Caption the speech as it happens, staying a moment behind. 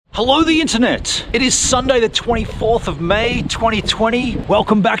Hello the internet! It is Sunday the 24th of May 2020.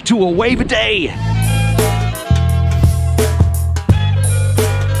 Welcome back to A Wave a Day.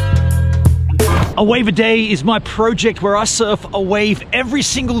 A Wave a Day is my project where I surf a wave every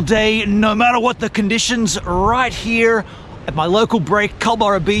single day, no matter what the conditions, right here at my local break,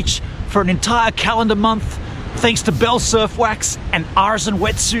 Culburra Beach, for an entire calendar month, thanks to Bell Surf Wax and Artisan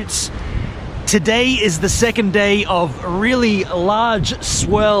wetsuits. Today is the second day of really large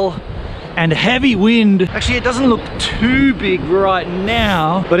swell and heavy wind. Actually, it doesn't look too big right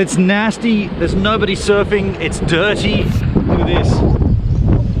now, but it's nasty. There's nobody surfing. It's dirty. Look at this.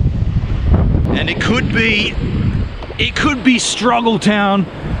 And it could be Struggle Town.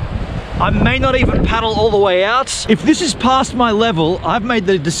 I may not even paddle all the way out. If this is past my level, I've made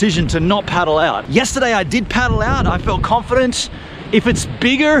the decision to not paddle out. Yesterday I did paddle out. I felt confident. If it's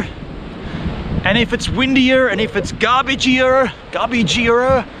bigger, and if it's windier, and if it's garbagier,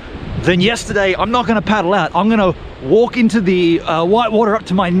 then yesterday I'm not gonna paddle out. I'm gonna walk into the white water up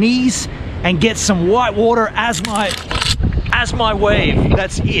to my knees and get some white water as my wave.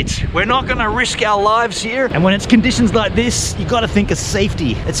 That's it. We're not gonna risk our lives here. And when it's conditions like this, you gotta think of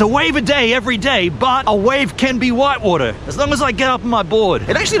safety. It's a wave a day every day, but a wave can be whitewater as long as I get up on my board.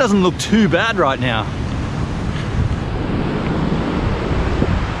 It actually doesn't look too bad right now.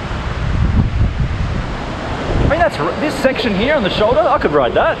 I mean, that's this section here on the shoulder, I could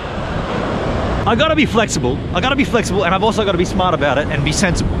ride that. I gotta be flexible. And I've also gotta be smart about it and be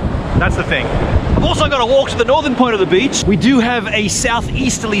sensible. That's the thing. I've also got to walk to the northern point of the beach. We do have a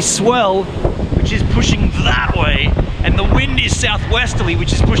southeasterly swell, which is pushing that way, and the wind is southwesterly,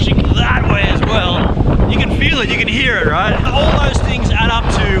 which is pushing that way as well. You can feel it, you can hear it, right? All those things add up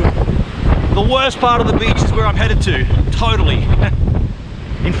to the worst part of the beach is where I'm headed to, totally.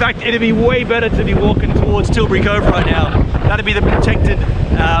 In fact, it'd be way better to be walking towards Tilbury Cove right now. That'd be the protected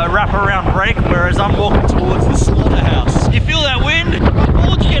wraparound break, whereas I'm walking towards the slaughterhouse. You feel that wind? My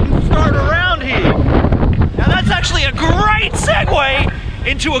board's getting thrown around here. Now that's actually a great segue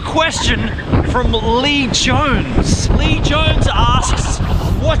into a question from Lee Jones. Lee Jones asks,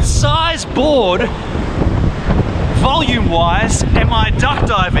 what size board, volume-wise, am I duck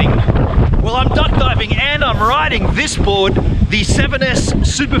diving? Well, I'm duck diving and I'm riding this board, the 7S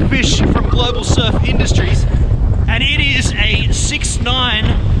Superfish from Global Surf Industries, and it is a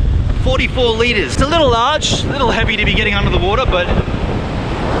 6'9", 44 liters. It's a little large, a little heavy to be getting under the water, but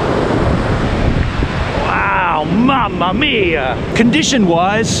wow, mamma mia!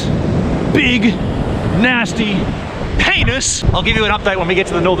 Condition-wise, big, nasty, heinous. I'll give you an update when we get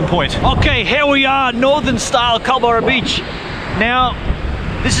to the northern point. Okay, here we are, northern style Culburra Beach. Now,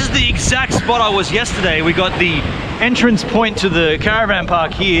 this is the exact spot I was yesterday. We got the entrance point to the caravan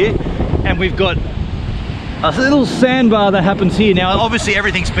park here, and we've got a little sandbar that happens here. Now, obviously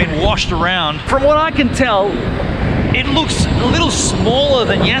everything's been washed around. From what I can tell, it looks a little smaller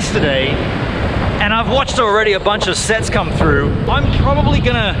than yesterday, and I've watched already a bunch of sets come through. I'm probably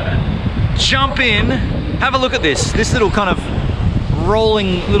gonna jump in, have a look at this little kind of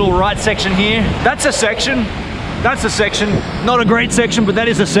rolling little right section here. That's a section. That's a section. Not a great section, but that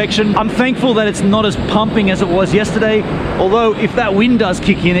is a section. I'm thankful that it's not as pumping as it was yesterday, although if that wind does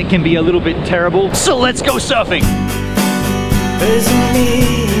kick in, it can be a little bit terrible. So let's go surfing. There's an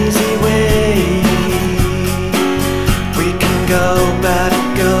easy way. We can go about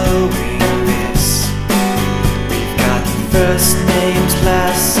it going this. We've got first names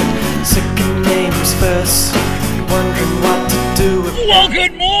last and second names first. Wondering what to do with. Well,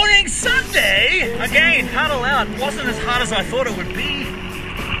 good morning, Sunday! Again, paddle out. Wasn't as hard as I thought it would be.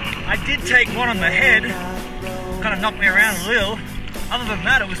 I did take one on the head. Kind of knocked me around a little. Other than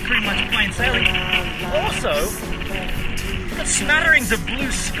that, it was pretty much plain sailing. Also, got smatterings of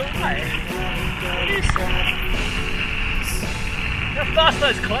blue sky. How fast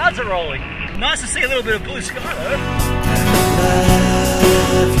those clouds are rolling. Nice to see a little bit of blue sky though.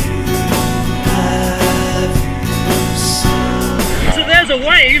 So there's a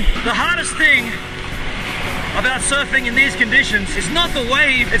wave. The hardest thing about surfing in these conditions is not the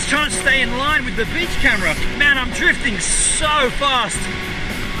wave, it's trying to stay in line with the beach camera. Man, I'm drifting so fast.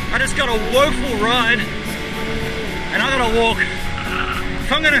 I just got a woeful ride and I gotta walk.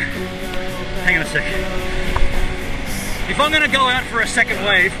 If I'm gonna, hang on a sec. If I'm gonna go out for a second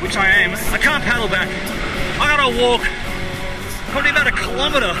wave, which I am, I can't paddle back. I gotta walk probably about 1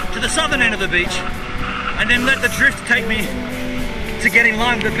 kilometer to the southern end of the beach and then let the drift take me to get in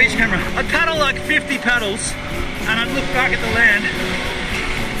line with the beach camera. I'd paddle like 50 paddles and I'd look back at the land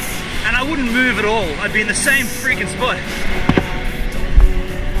and I wouldn't move at all. I'd be in the same freaking spot.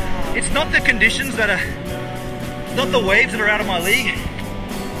 It's not the conditions that are, it's not the waves that are out of my league.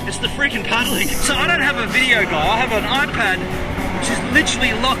 It's the freaking paddling. So I don't have a video guy, I have an iPad which is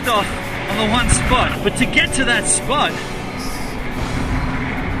literally locked off on the one spot. But to get to that spot,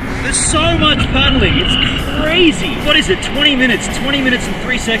 there's so much paddling, it's crazy. What is it, 20 minutes? 20 minutes and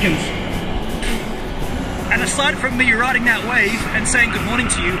 3 seconds. And aside from me riding that wave and saying good morning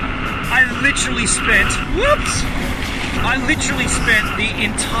to you, I literally spent the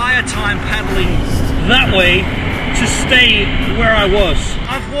entire time paddling that way to stay where I was.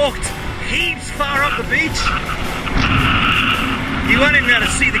 I've walked heaps far up the beach. You won't even be able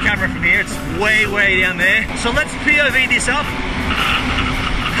to see the camera from here, it's way, way down there. So let's POV this up,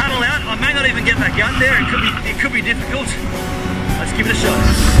 paddle out. I may not even get that gun there, it could be difficult. Let's give it a shot.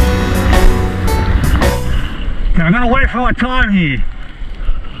 Okay, I'm gonna wait for my time here.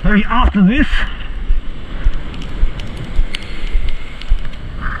 Maybe after this.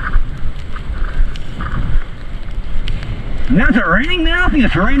 Now is it raining now? I think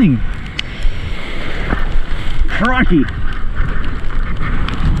it's raining. Crikey.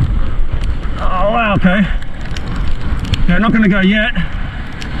 Oh wow, okay. Okay, I'm not gonna go yet.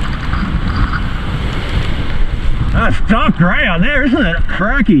 Oh, it's dark grey out there, isn't it?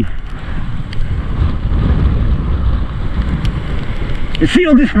 Crikey. You see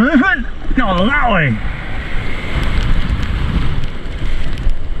all this movement? It's going that way.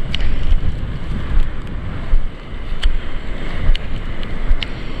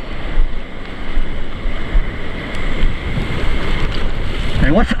 Okay,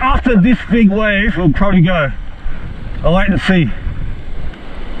 what's after this big wave? We'll probably go. I'll wait and see.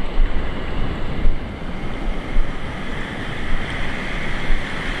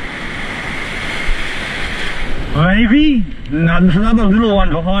 Maybe? No, there's another little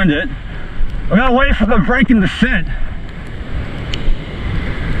one behind it. I'm gonna wait for the break in descent.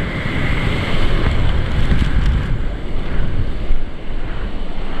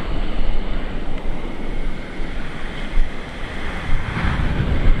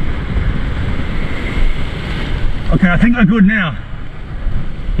 Okay, I think we're good now.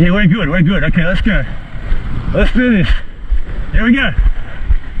 Yeah, we're good, we're good. Okay, let's go. Let's do this. Here we go.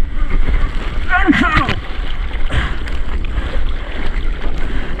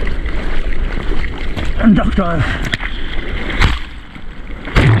 And duck dive.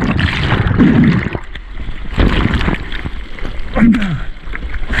 And go.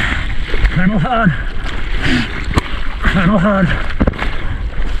 Paddle hard. Paddle hard.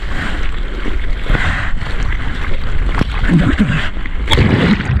 And duck dive.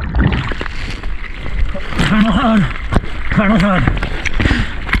 Paddle hard. Paddle hard.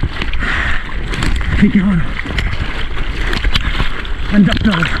 Keep going. And duck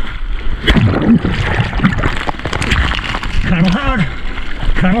dive. Paddle hard,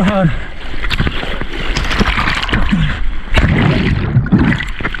 paddle hard.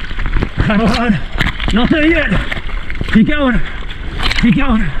 Paddle hard. Not there yet. Keep going. Keep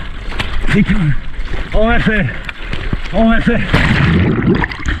going. Keep going. Almost there. Almost there.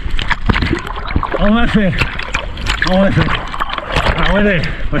 Almost there. Almost there. Alright, we're there.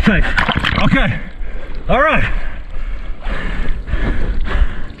 We're safe. Okay. Alright.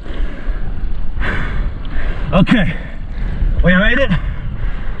 Okay. We made it.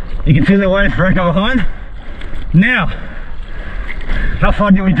 You can see the waves break up behind. Now, how far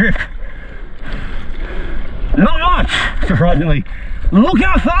did we drift? Not much, surprisingly. Look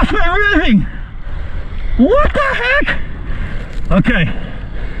how fast we're moving! What the heck? Okay,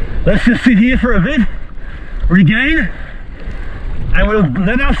 let's just sit here for a bit, regain, and we'll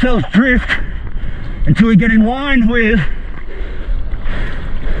let ourselves drift until we get in line with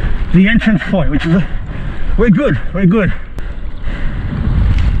the entrance point, which is we're good, we're good.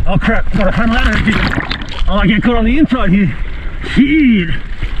 Oh crap, gotta paddle out of it. Oh, I get caught on the inside here. Shit,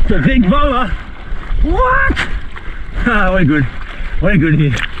 it's a big boa. What? Ah, we're good. We're good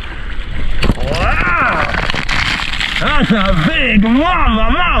here. Wow! That's a big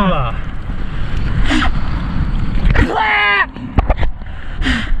mama.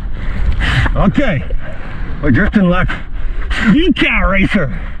 Okay, we're drifting like speed car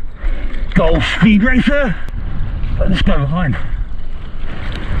racer. Go speed racer. Let's go behind.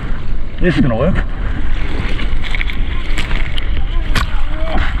 This is gonna work.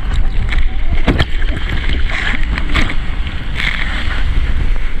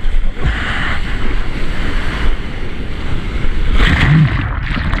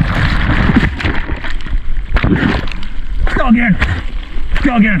 Let's go again. Let's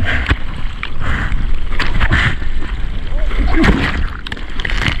go again.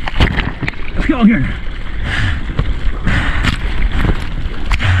 Let's go again.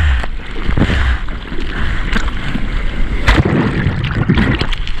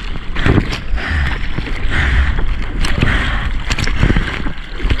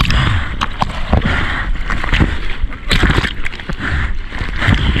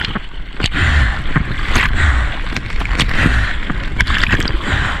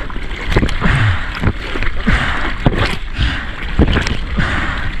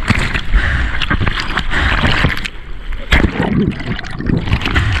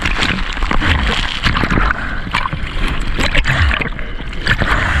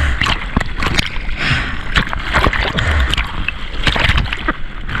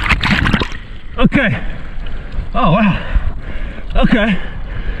 Oh wow. Okay.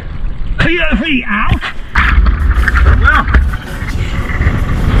 POV out. Wow.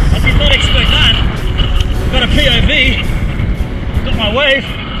 I did not expect that. Got a POV. Got my wave.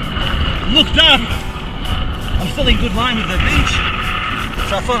 Looked up. I'm still in good line with the beach.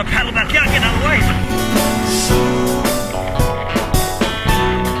 So I thought I'd paddle back out, get another wave.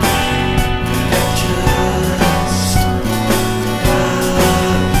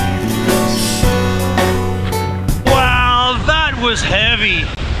 Was heavy.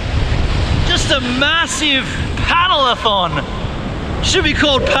 Just a massive paddle-a-thon. Should be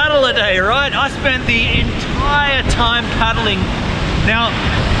called paddle-a-day, right? I spent the entire time paddling. Now,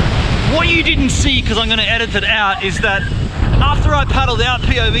 what you didn't see, because I'm going to edit it out, is that after I paddled out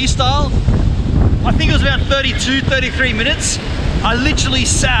POV style, I think it was about 32, 33 minutes, I literally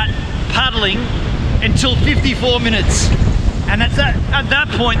sat paddling until 54 minutes. And it's at that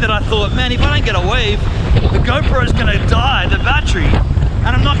point that I thought, man, if I don't get a wave, the GoPro's gonna die, the battery, and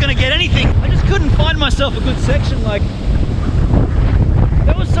I'm not gonna get anything. I just couldn't find myself a good section. Like,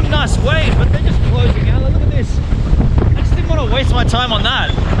 there was some nice waves, but they're just closing out. Like, look at this. I just didn't want to waste my time on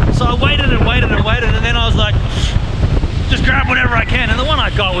that. So I waited and waited and waited, and then I was like, just grab whatever I can. And the one I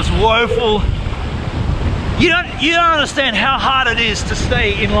got was woeful. You don't understand how hard it is to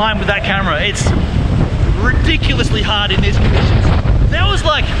stay in line with that camera. It's ridiculously hard in these conditions.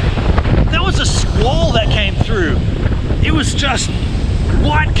 There was a squall that came through. It was just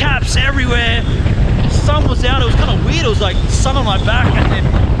white caps everywhere. Sun was out. It was kind of weird. It was like sun on my back and then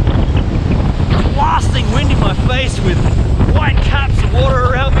blasting wind in my face with white caps of water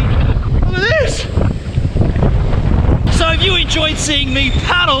around me. Look at this. So if you enjoyed seeing me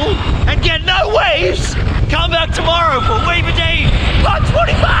paddle and get no waves, come back tomorrow for Wave a Day Part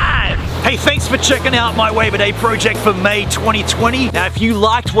 25. Hey, thanks for checking out my Wave a Day project for May 2020. Now, if you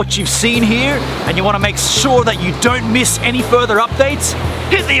liked what you've seen here and you want to make sure that you don't miss any further updates,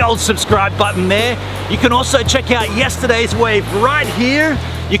 hit the old subscribe button there. You can also check out yesterday's wave right here.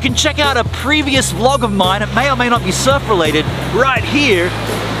 You can check out a previous vlog of mine, it may or may not be surf related, right here.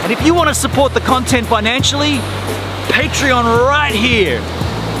 And if you want to support the content financially, Patreon right here.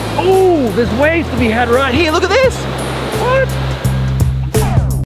 Oh, there's waves to be had right here. Look at this.